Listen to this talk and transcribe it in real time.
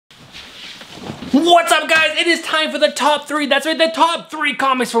What's up, guys? It is time for the top three. That's right, the top three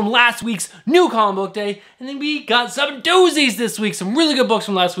comics from last week's new comic book day. And then we got some doozies this week, some really good books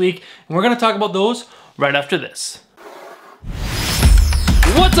from last week. And we're gonna talk about those right after this.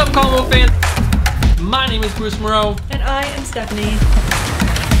 What's up, comic book fans? My name is Bruce Moreau. And I am Stephanie.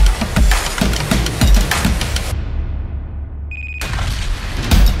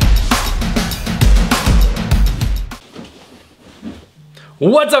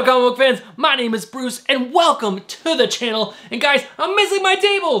 What's up, comic book fans? My name is Bruce and welcome to the channel. And guys, I'm missing my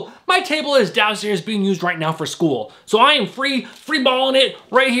table. My table is downstairs being used right now for school. So I am free balling it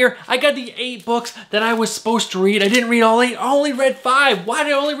right here. I got the 8 books that I was supposed to read. I didn't read all 8, I only read 5. Why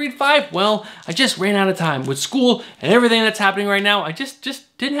did I only read 5? Well, I just ran out of time. With school and everything that's happening right now, I just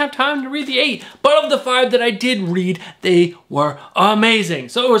didn't have time to read the 8. But of the 5 that I did read, they were amazing.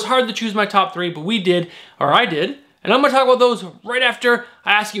 So it was hard to choose my top 3, but we did, or I did. And I'm gonna talk about those right after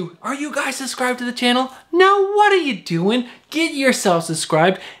I ask you, are you guys subscribed to the channel? No, what are you doing? Get yourself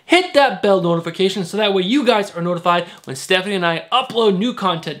subscribed, hit that bell notification so that way you guys are notified when Stephanie and I upload new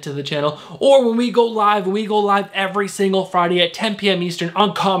content to the channel, or when we go live every single Friday at 10 p.m. Eastern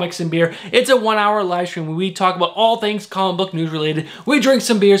on Comics and Beer. It's a 1-hour live stream where we talk about all things comic book news related. We drink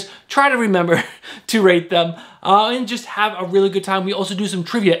some beers, try to remember to rate them, and just have a really good time. We also do some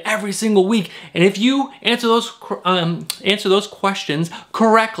trivia every single week. And if you answer those questions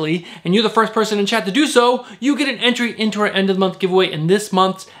correctly, and you're the first person in chat to do so, you get an entry into our end of the month giveaway. And this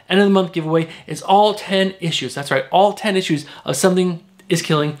month's end of the month giveaway is all 10 issues. That's right, all 10 issues of Something is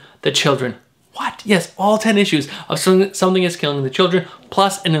Killing the Children. What? Yes, all 10 issues of Something is Killing the Children,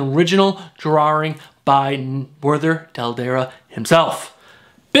 plus an original drawing by Werther Dell'Edera himself.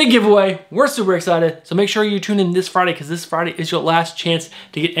 Big giveaway, we're super excited, so make sure you tune in this Friday because this Friday is your last chance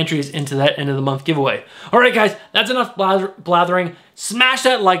to get entries into that end of the month giveaway. All right, guys, that's enough blathering. Smash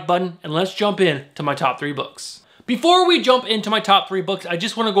that like button and let's jump in to my top 3 books. Before we jump into my top 3 books, I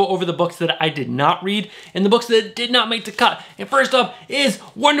just want to go over the books that I did not read and the books that did not make the cut. And first up is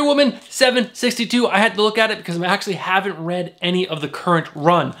Wonder Woman 762. I had to look at it because I actually haven't read any of the current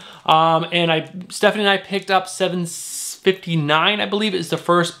run. Stephanie and I picked up 759, I believe, is the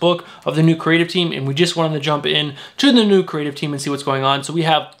first book of the new creative team, and we just wanted to jump in to the new creative team and see what's going on. So we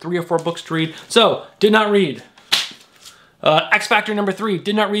have 3 or 4 books to read. So, did not read. X Factor number 3,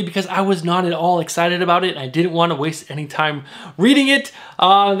 did not read because I was not at all excited about it. And I didn't want to waste any time reading it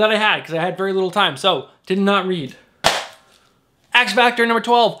that I had because I had very little time. So, did not read. X Factor number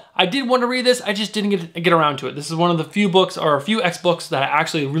 12, I did want to read this, I just didn't get around to it. This is one of the few books, or a few X books that I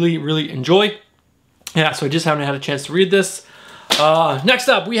actually really enjoy. Yeah, so I just haven't had a chance to read this. Next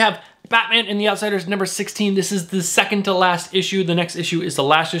up, we have Batman and the Outsiders number 16. This is the second to last issue. The next issue is the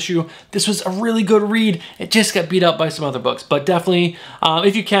last issue. This was a really good read. It just got beat up by some other books, but definitely,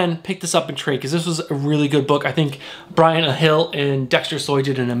 if you can, pick this up and trade because this was a really good book. I think Brian Hill and Dexter Soy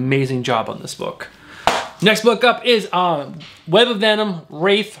did an amazing job on this book. Next book up is Web of Venom,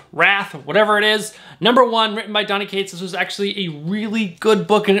 Wrath, whatever it is. Number 1, written by Donny Cates. This was actually a really good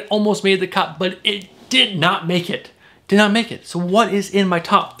book and it almost made the cut, but it did not make it. Did not make it. So what is in my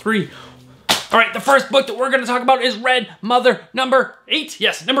top 3? All right, the first book that we're gonna talk about is Red Mother number 8.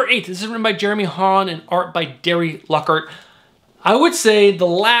 Yes, number 8. This is written by Jeremy Hahn and art by Derry Luckert. I would say the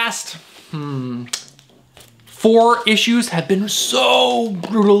last 4 issues have been so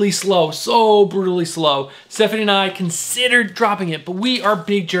brutally slow. Stephanie and I considered dropping it, but we are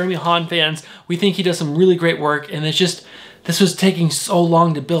big Jeremy Hahn fans. We think he does some really great work, and it's just, this was taking so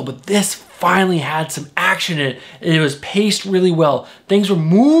long to build, but this finally had some action in it. It was paced really well. Things were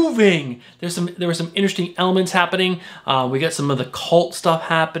moving. There were some interesting elements happening. We got some of the cult stuff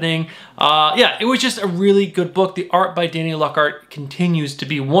happening. Yeah, it was just a really good book. The art by Danny Luckart continues to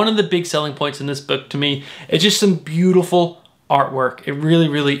be one of the big selling points in this book to me. It's just some beautiful artwork. It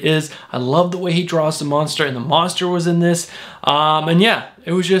really is. I love the way he draws the monster, and the monster was in this. And yeah,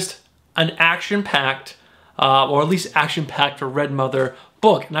 it was just an action-packed, or at least action-packed for Red Mother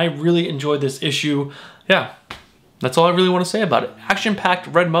book, and I really enjoyed this issue. Yeah, that's all I really want to say about it. Action-packed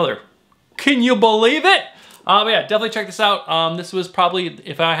Red Mother. Can you believe it? Yeah, definitely check this out. This was probably,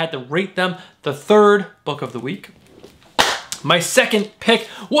 if I had to rate them, the 3rd book of the week. My second pick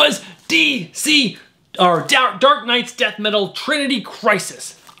was DC, or Dark Knight's Death Metal Trinity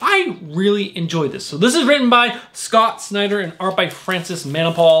Crisis. I really enjoyed this. So this is written by Scott Snyder and art by Francis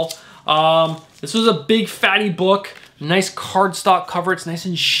Manapul. This was a big fatty book. Nice cardstock cover, it's nice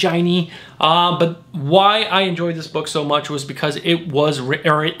and shiny. But why I enjoyed this book so much was because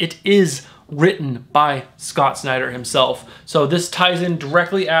it is written by Scott Snyder himself. So this ties in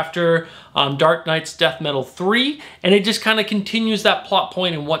directly after Dark Knight's Death Metal 3, and it just kind of continues that plot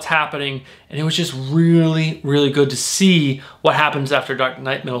point and what's happening. And it was just really, really good to see what happens after Dark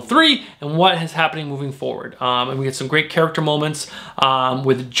Knight Metal 3 and what is happening moving forward. And we get some great character moments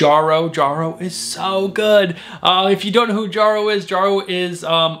with Jarro. Jarro is so good. If you don't know who Jarro is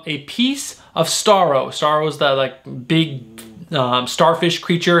a piece of Starro. Starro is that like big starfish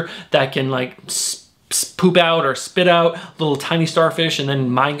creature that can like poop out or spit out little tiny starfish and then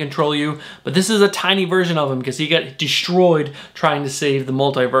mind control you. But this is a tiny version of him because he got destroyed trying to save the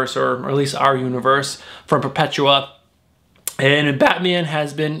multiverse, or at least our universe, from Perpetua. And Batman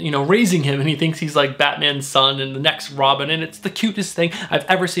has been, you know, raising him, and he thinks he's like Batman's son and the next Robin, and it's the cutest thing I've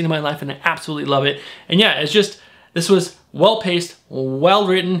ever seen in my life, and I absolutely love it. And yeah, it's just, this was well-paced,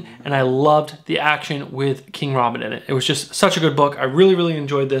 well-written, and I loved the action with King Robin in it. It was just such a good book. I really, really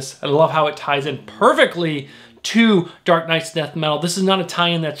enjoyed this. I love how it ties in perfectly to Dark Knight's Death Metal. This is not a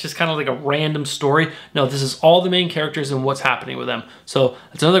tie-in that's just kind of like a random story. No, this is all the main characters and what's happening with them. So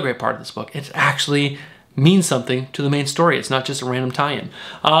that's another great part of this book. It actually means something to the main story. It's not just a random tie-in.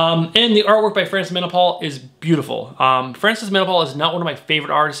 And the artwork by Francis Manapul is beautiful. Francis Manapul is not one of my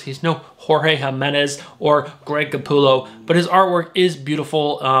favorite artists. He's no Jorge Jimenez or Greg Capullo, but his artwork is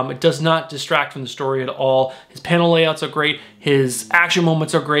beautiful. It does not distract from the story at all. His panel layouts are great. His action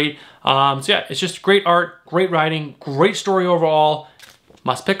moments are great. So yeah, it's just great art, great writing, great story overall.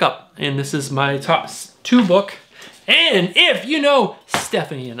 Must pick up. And this is my top 2 book. And if you know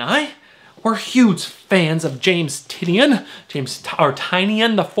Stephanie and I, we're huge fans of James Tynion,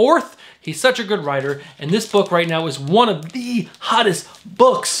 Tynion the Fourth. He's such a good writer, and this book right now is one of the hottest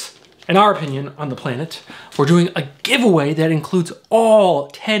books, in our opinion, on the planet. We're doing a giveaway that includes all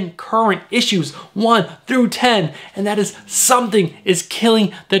 10 current issues, 1 through 10, and that is Something is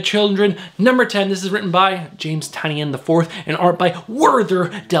Killing the Children. Number 10, this is written by James Tynion IV and art by Werther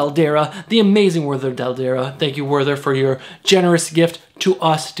Dell'Edera, the amazing Werther Dell'Edera. Thank you, Werther, for your generous gift to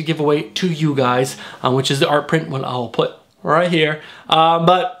us to give away to you guys, which is the art print one I'll put right here.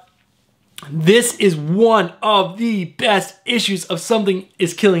 But this is one of the best issues of Something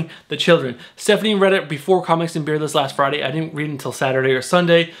is Killing the Children. Stephanie read it before Comics and Beer this last Friday. I didn't read it until Saturday or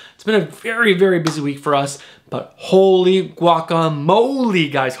Sunday. It's been a very, very busy week for us, but holy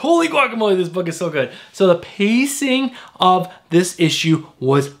guacamole, guys. Holy guacamole, this book is so good. So the pacing of this issue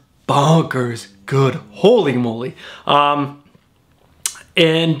was bonkers good. Holy moly.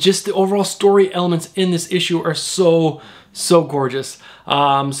 And just the overall story elements in this issue are so gorgeous.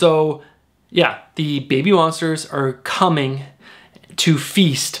 So yeah, the baby monsters are coming to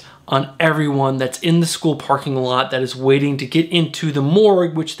feast on everyone that's in the school parking lot that is waiting to get into the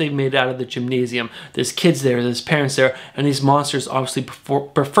morgue, which they've made out of the gymnasium. There's kids there, there's parents there, and these monsters obviously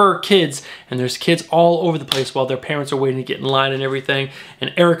prefer kids, and there's kids all over the place while their parents are waiting to get in line and everything.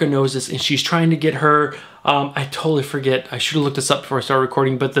 And Erica knows this, and she's trying to get her, I totally forget, I should have looked this up before I started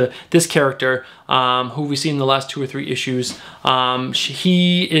recording, but this character, who we've seen in the last 2 or 3 issues,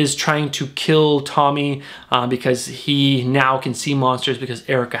 he is trying to kill Tommy because he now can see monsters because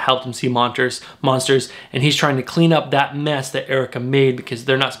Erica helped him see monsters, and he's trying to clean up that mess that Erica made because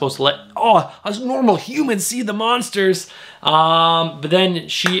they're not supposed to let us normal humans see the monsters. But then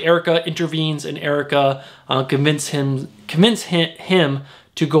Erica intervenes, and Erica convince him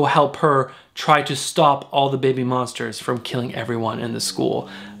to go help her try to stop all the baby monsters from killing everyone in the school.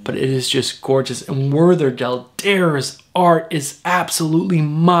 But it is just gorgeous, and Werther Dell'Edera's art is absolutely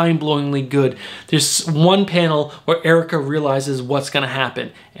mind-blowingly good. There's one panel where Erica realizes what's gonna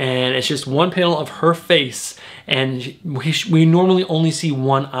happen, and it's just one panel of her face, and we normally only see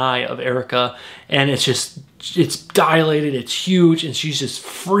one eye of Erica, and it's dilated, it's huge, and she's just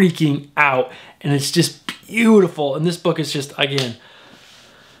freaking out, and it's just beautiful. And this book is just, again,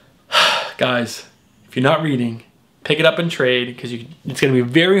 guys, if you're not reading, pick it up and trade, because it's going to be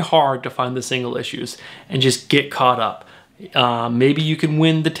very hard to find the single issues, and just get caught up. Maybe you can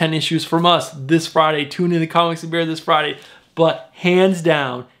win the 10 issues from us this Friday. Tune in to Comics and Beer this Friday. But hands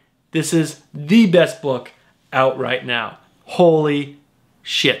down, this is the best book out right now. Holy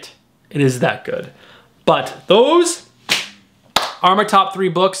shit. It is that good. But those are my top 3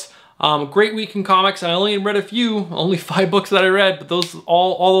 books. Great week in comics. I only read a few, only 5 books that I read, but those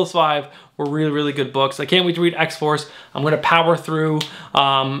all those 5 were really, really good books. I can't wait to read X-Force. I'm gonna power through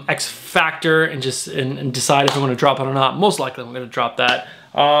X-Factor and decide if I'm gonna drop it or not. Most likely I'm gonna drop that.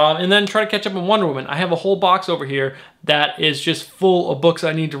 And then try to catch up on Wonder Woman. I have a whole box over here that is just full of books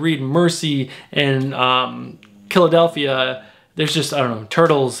I need to read. Mercy and Philadelphia. There's just, I don't know,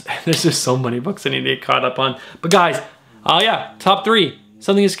 Turtles. There's just so many books I need to get caught up on. But guys, yeah, top 3.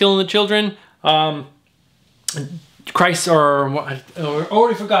 Something is Killing the Children. Christ, or I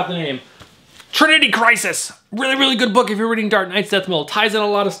already forgot the name. Trinity Crisis. Really, really good book if you're reading Dark Knight's Death Mill. Ties in a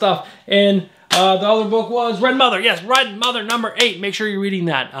lot of stuff. And the other book was Red Mother. Yes, Red Mother number 8. Make sure you're reading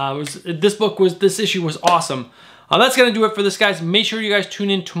that. This issue was awesome. That's going to do it for this, guys. Make sure you guys tune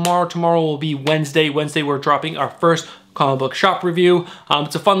in tomorrow. Tomorrow will be Wednesday. Wednesday, we're dropping our first comic book shop review.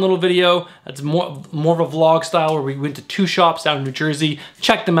 It's a fun little video. It's more of a vlog style where we went to 2 shops down in New Jersey.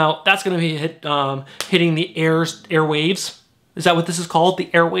 Check them out. That's going to be hitting the airwaves. Is that what this is called? The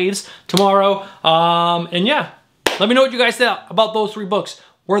airwaves tomorrow. And yeah, let me know what you guys said about those 3 books.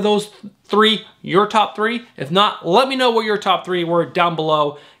 Were those 3 your top 3? If not, let me know what your top 3 were down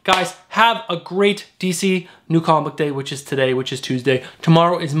below. Guys, have a great DC New Comic Book Day, which is today, which is Tuesday.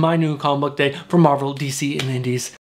 Tomorrow is my New Comic Book Day for Marvel, DC, and Indies.